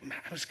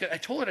 I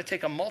told her to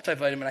take a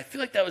multivitamin. I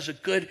feel like that was a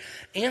good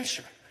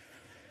answer.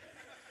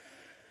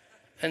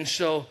 And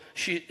so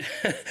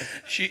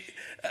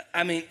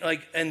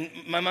and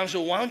my mom said,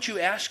 well, why don't you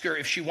ask her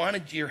if she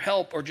wanted your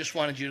help or just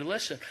wanted you to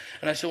listen?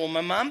 And I said, well,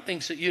 my mom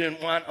thinks that you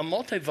didn't want a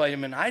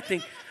multivitamin. I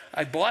think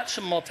I bought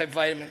some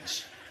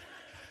multivitamins.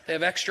 They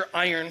have extra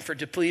iron for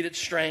depleted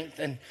strength,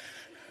 and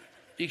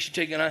you should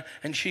take it on.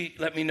 And she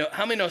let me know.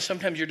 How many know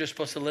sometimes you're just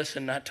supposed to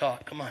listen, not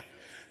talk? Come on.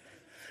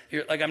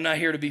 You're like, I'm not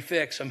here to be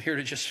fixed. I'm here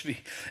to just be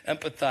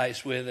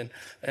empathized with,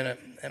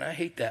 and I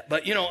hate that.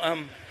 But,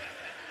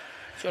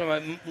 it's one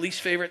of my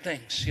least favorite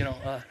things,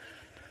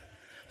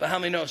 But how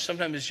many know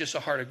sometimes it's just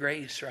a heart of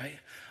grace, right?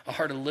 A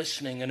heart of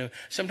listening. And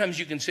sometimes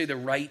you can say the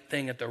right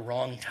thing at the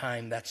wrong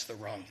time. That's the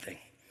wrong thing.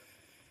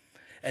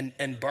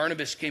 And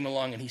Barnabas came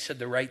along and he said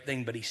the right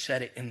thing, but he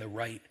said it in the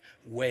right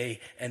way.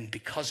 And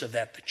because of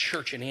that, the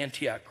church in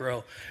Antioch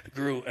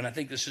grew. And I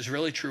think this is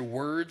really true.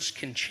 Words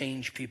can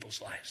change people's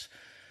lives.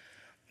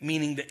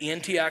 Meaning the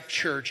Antioch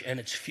church and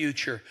its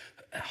future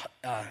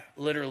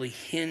literally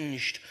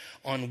hinged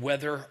on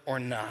whether or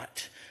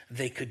not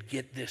they could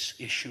get this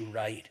issue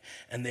right,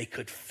 and they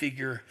could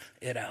figure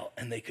it out,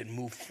 and they could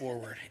move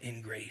forward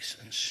in grace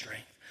and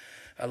strength.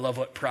 I love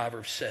what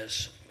Proverbs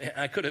says.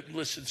 I could have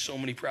listed so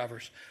many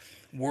Proverbs.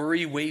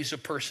 Worry weighs a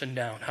person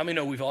down. How many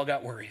know we've all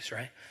got worries,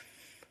 right?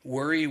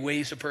 Worry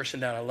weighs a person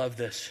down. I love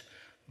this.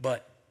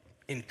 But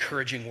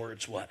encouraging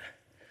words, what?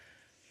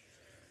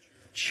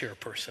 Cheer a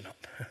person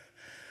up.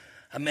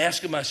 I'm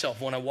asking myself,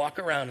 when I walk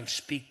around and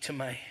speak to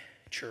my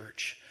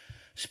church,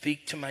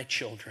 speak to my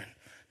children,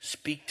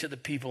 speak to the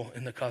people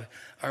in the coffee,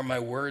 are my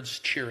words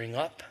cheering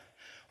up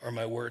or are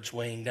my words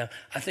weighing down?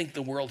 I think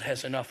the world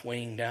has enough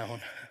weighing down.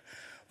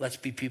 Let's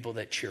be people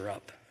that cheer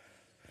up.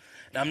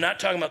 Now, I'm not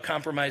talking about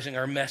compromising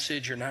our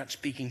message or not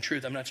speaking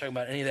truth. I'm not talking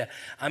about any of that.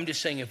 I'm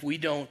just saying if we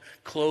don't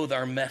clothe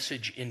our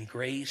message in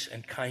grace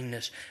and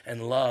kindness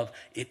and love,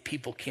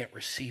 people can't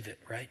receive it,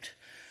 right?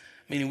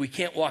 Meaning we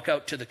can't walk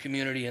out to the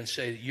community and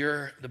say,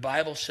 the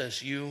Bible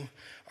says you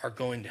are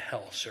going to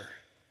hell, sir.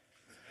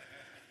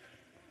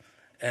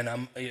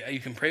 And you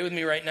can pray with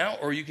me right now,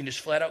 or you can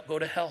just flat out go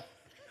to hell.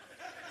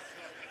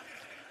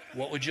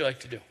 What would you like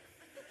to do?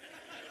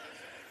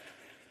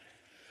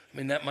 I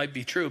mean, that might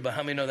be true, but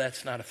how many know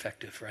that's not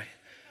effective, right?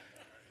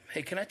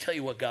 Hey, can I tell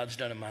you what God's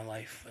done in my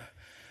life?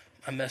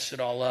 I messed it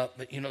all up,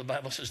 but the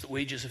Bible says the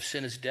wages of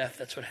sin is death.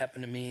 That's what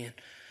happened to me.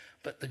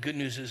 But the good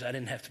news is I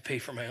didn't have to pay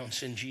for my own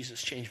sin.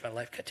 Jesus changed my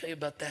life. Can I tell you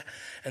about that?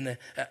 And then,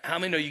 how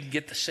many know you can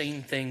get the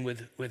same thing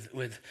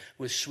with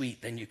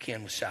sweet than you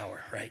can with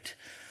sour, right?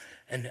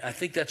 And I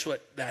think that's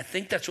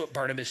what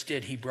Barnabas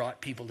did. He brought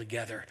people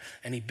together,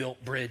 and he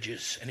built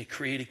bridges, and he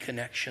created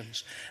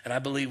connections. And I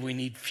believe we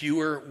need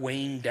fewer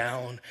weighing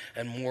down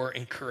and more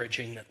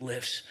encouraging that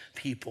lifts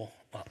people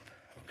up.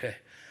 Okay,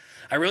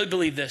 I really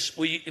believe this.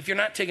 Well, if you're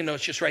not taking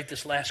notes, just write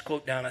this last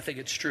quote down. I think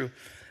it's true,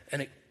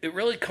 and it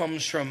really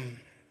comes from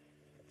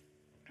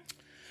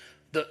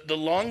the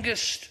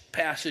longest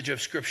passage of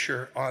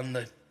Scripture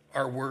on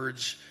our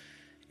words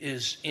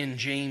is in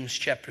James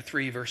chapter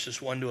 3,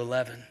 verses 1 to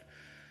 11.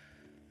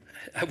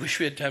 I wish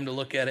we had time to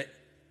look at it.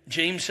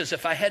 James says,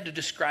 if I had to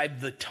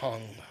describe the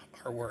tongue,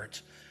 our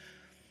words,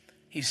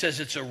 he says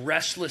it's a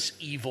restless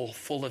evil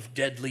full of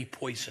deadly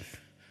poison.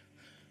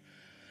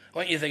 I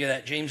want you to think of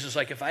that. James is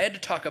like, if I had to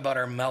talk about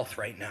our mouth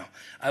right now,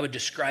 I would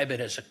describe it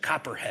as a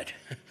copperhead.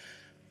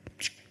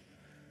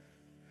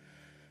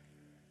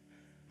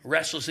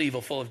 Restless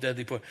evil full of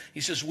deadly poison.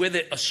 He says, with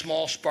it a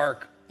small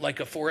spark,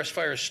 like a forest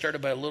fire is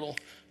started by a little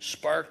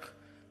spark,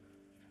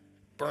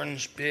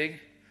 burns big.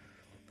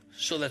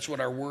 So that's what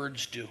our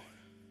words do.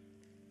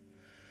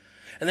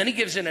 And then he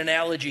gives an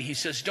analogy. He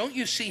says, don't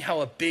you see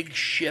how a big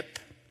ship,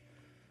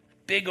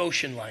 big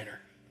ocean liner,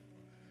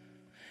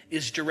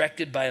 is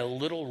directed by a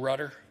little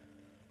rudder?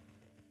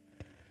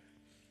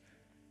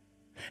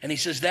 And he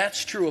says,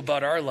 that's true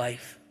about our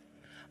life.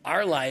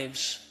 Our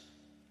lives,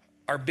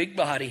 our big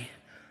body,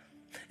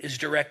 is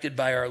directed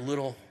by our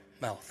little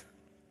mouth.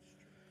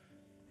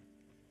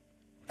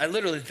 I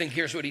literally think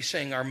here's what he's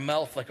saying. Our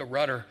mouth, like a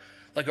rudder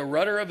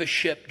of a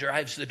ship,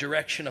 drives the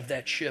direction of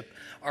that ship.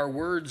 Our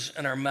words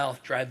and our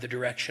mouth drive the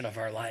direction of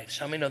our lives.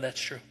 How many know that's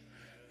true?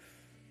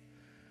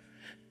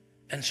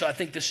 And so I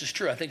think this is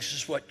true. I think this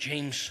is what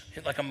James,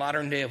 like a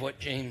modern day of what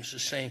James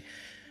is saying.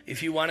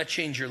 If you want to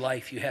change your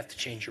life, you have to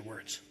change your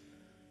words.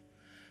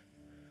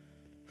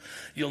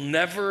 You'll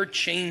never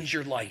change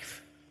your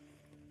life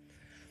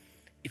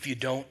if you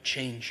don't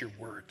change your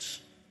words.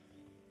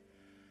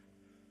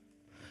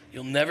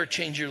 You'll never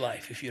change your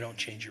life if you don't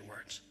change your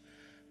words.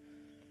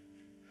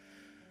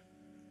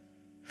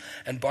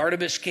 And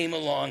Barnabas came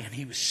along, and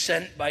he was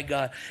sent by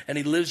God, and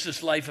he lives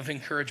this life of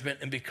encouragement.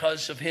 And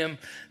because of him,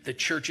 the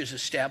church is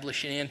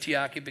established in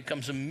Antioch. It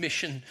becomes a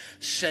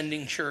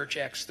mission-sending church,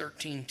 Acts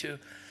 13:2.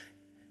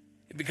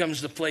 It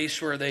becomes the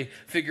place where they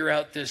figure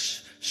out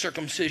this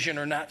circumcision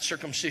or not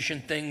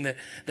circumcision thing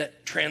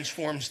that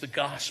transforms the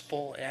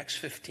gospel, Acts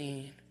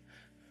 15.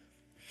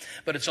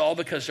 But it's all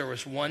because there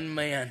was one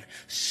man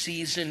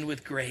seasoned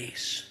with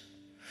grace,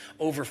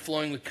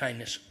 overflowing with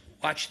kindness.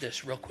 Watch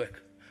this real quick.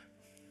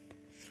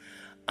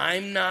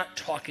 I'm not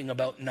talking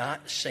about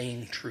not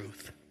saying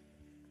truth.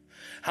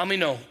 How many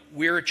know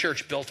we're a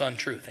church built on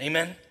truth?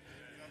 Amen?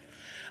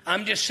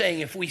 I'm just saying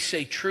if we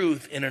say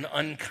truth in an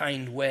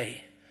unkind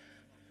way,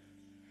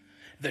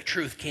 the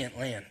truth can't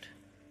land.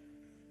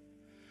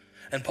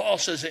 And Paul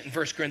says it in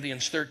 1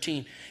 Corinthians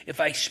 13. If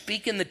I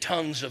speak in the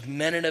tongues of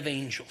men and of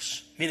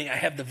angels, meaning I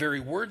have the very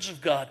words of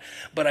God,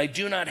 but I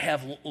do not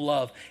have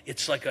love,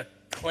 it's like a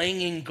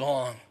clanging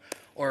gong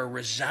or a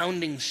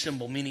resounding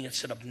cymbal, meaning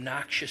it's an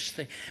obnoxious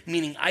thing.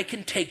 Meaning I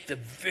can take the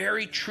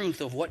very truth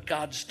of what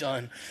God's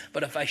done,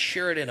 but if I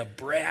share it in a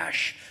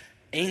brash,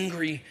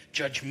 angry,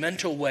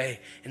 judgmental way,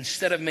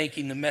 instead of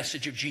making the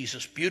message of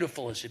Jesus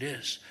beautiful as it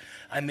is,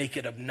 I make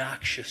it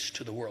obnoxious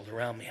to the world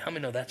around me. How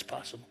many know that's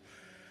possible?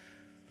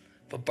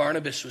 But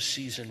Barnabas was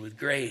seasoned with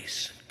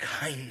grace,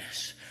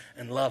 kindness,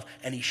 and love,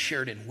 and he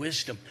shared in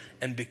wisdom.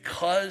 And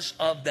because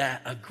of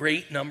that, a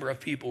great number of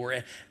people were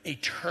in.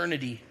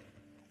 Eternity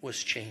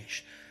was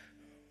changed.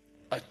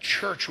 A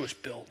church was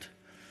built.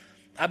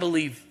 I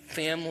believe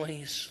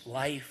families,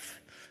 life,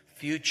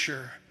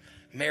 future,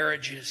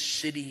 marriages,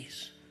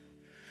 cities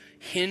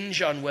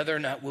hinge on whether or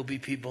not we'll be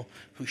people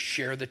who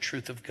share the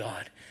truth of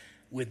God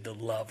with the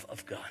love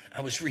of God.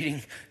 I was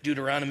reading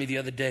Deuteronomy the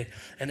other day,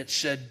 and it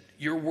said,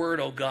 your word,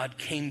 O God,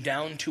 came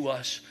down to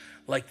us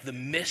like the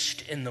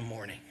mist in the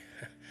morning.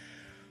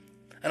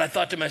 And I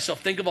thought to myself,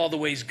 think of all the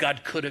ways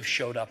God could have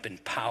showed up in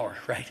power,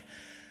 right?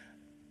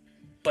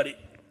 But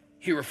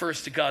he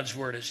refers to God's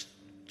word as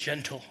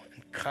gentle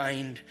and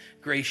kind,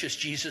 gracious.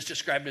 Jesus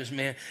described him as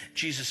man.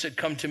 Jesus said,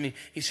 come to me.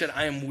 He said,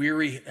 I am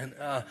weary and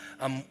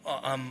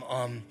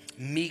I'm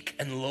meek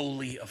and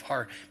lowly of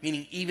heart.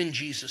 Meaning even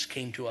Jesus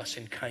came to us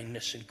in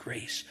kindness and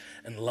grace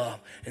and love.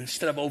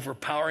 Instead of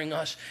overpowering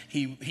us,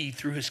 he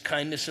through his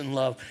kindness and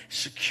love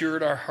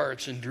secured our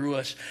hearts and drew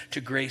us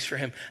to grace for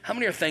him. How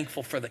many are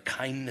thankful for the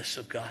kindness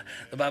of God?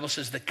 The Bible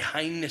says the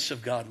kindness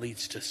of God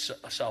leads to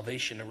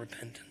salvation and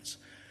repentance.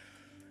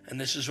 And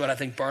this is what I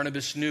think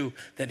Barnabas knew,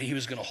 that he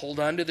was going to hold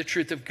on to the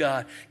truth of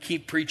God,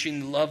 keep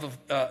preaching the love of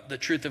the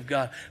truth of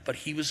God, but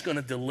he was going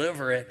to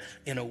deliver it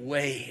in a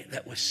way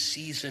that was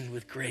seasoned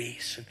with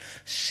grace and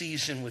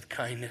seasoned with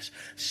kindness.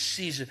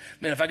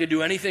 Man, if I could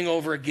do anything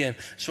over again,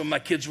 so when my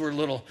kids were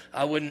little,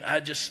 I wouldn't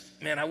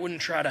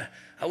try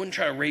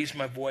to raise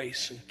my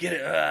voice and get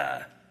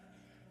it.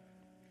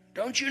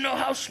 Don't you know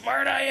how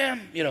smart I am?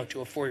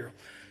 To a 4-year-old.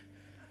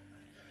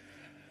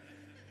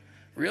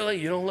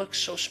 Really? You don't look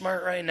so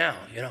smart right now,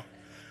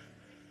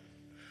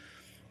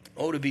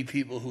 Oh, to be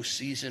people who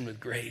season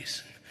with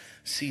grace,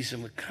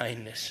 season with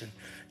kindness and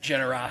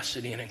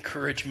generosity and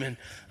encouragement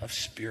of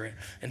spirit.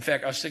 In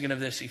fact, I was thinking of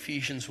this.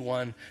 Ephesians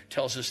 1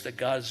 tells us that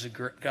God is a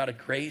God of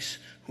grace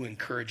who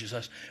encourages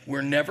us.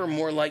 We're never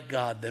more like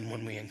God than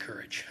when we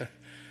encourage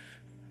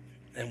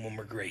and when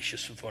we're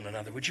gracious with one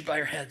another. Would you bow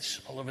your heads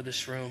all over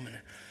this room? And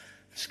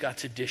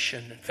Scott's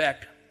edition. In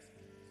fact,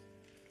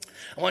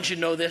 I want you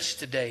to know this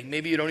today.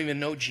 Maybe you don't even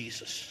know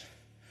Jesus.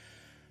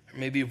 Or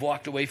maybe you've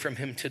walked away from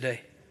him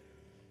today.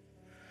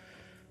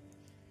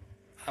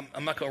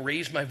 I'm not going to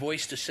raise my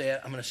voice to say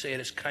it. I'm going to say it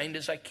as kind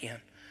as I can.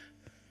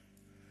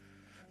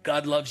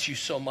 God loves you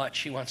so much,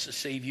 he wants to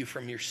save you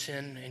from your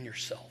sin and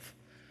yourself.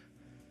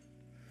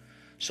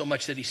 So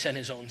much that he sent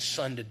his own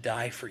son to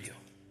die for you.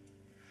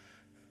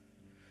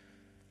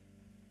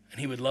 And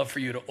he would love for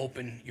you to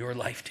open your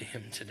life to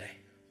him today.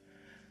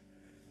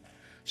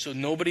 So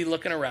nobody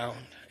looking around.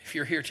 If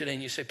you're here today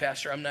and you say,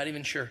 Pastor, I'm not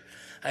even sure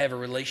I have a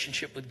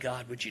relationship with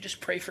God, would you just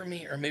pray for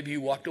me? Or maybe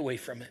you walked away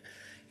from it.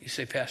 You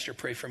say, Pastor,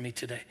 pray for me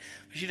today.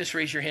 Would you just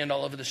raise your hand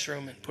all over this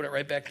room and put it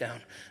right back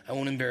down? I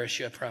won't embarrass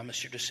you, I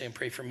promise. You're just saying,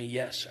 pray for me.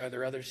 Yes. Are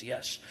there others?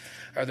 Yes.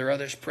 Are there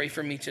others? Pray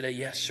for me today.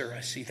 Yes, sir.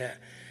 I see that.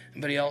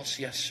 Anybody else?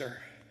 Yes, sir.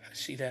 I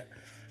see that.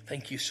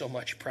 Thank you so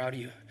much. Proud of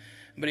you.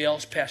 Anybody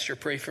else? Pastor,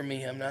 pray for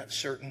me. I'm not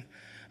certain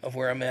of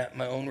where I'm at in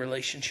my own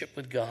relationship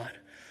with God.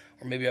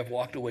 Or maybe I've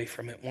walked away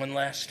from it. One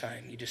last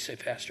time, you just say,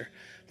 Pastor,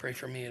 pray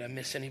for me. Did I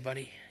miss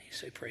anybody? You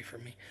say, pray for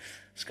me.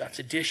 Scott's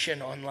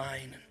Edition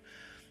online.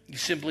 You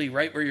simply,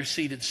 right where you're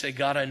seated, say,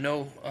 God, I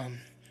know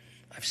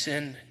I've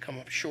sinned, come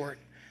up short.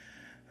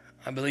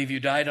 I believe you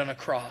died on a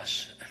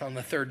cross and on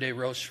the third day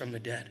rose from the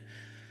dead.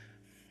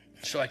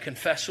 So I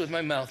confess with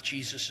my mouth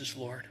Jesus is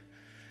Lord.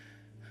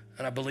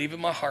 And I believe in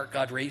my heart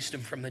God raised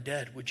him from the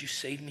dead. Would you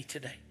save me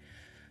today?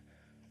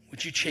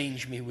 Would you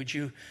change me? Would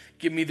you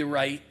give me the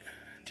right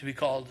to be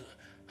called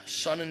a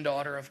son and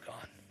daughter of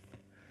God?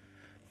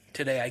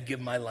 Today I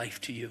give my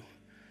life to you.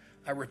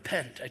 I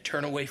repent. I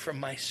turn away from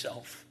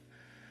myself.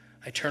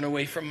 I turn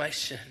away from my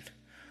sin.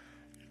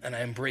 And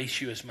I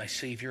embrace you as my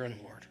Savior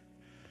and Lord.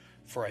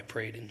 For I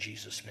prayed in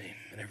Jesus' name.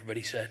 And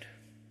everybody said,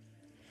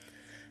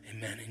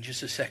 amen. In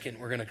just a second,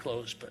 we're going to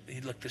close, but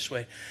you look this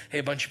way. Hey,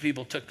 a bunch of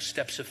people took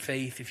steps of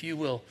faith. If you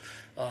will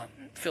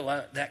fill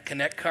out that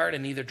Connect card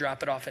and either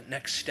drop it off at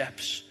Next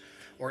Steps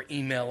or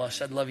email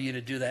us. I'd love you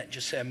to do that.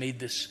 Just say, I made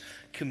this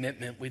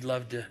commitment. We'd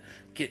love to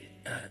get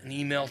an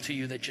email to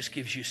you that just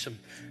gives you some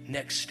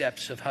next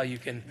steps of how you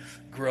can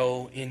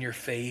grow in your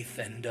faith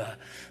and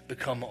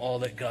become all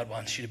that God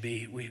wants you to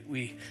be.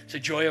 It's a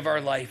joy of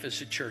our life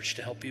as a church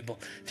to help people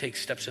take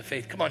steps of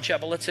faith. Come on,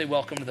 chapel, let's say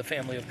welcome to the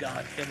family of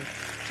God. Can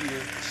we, to you,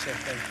 say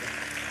thank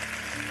you.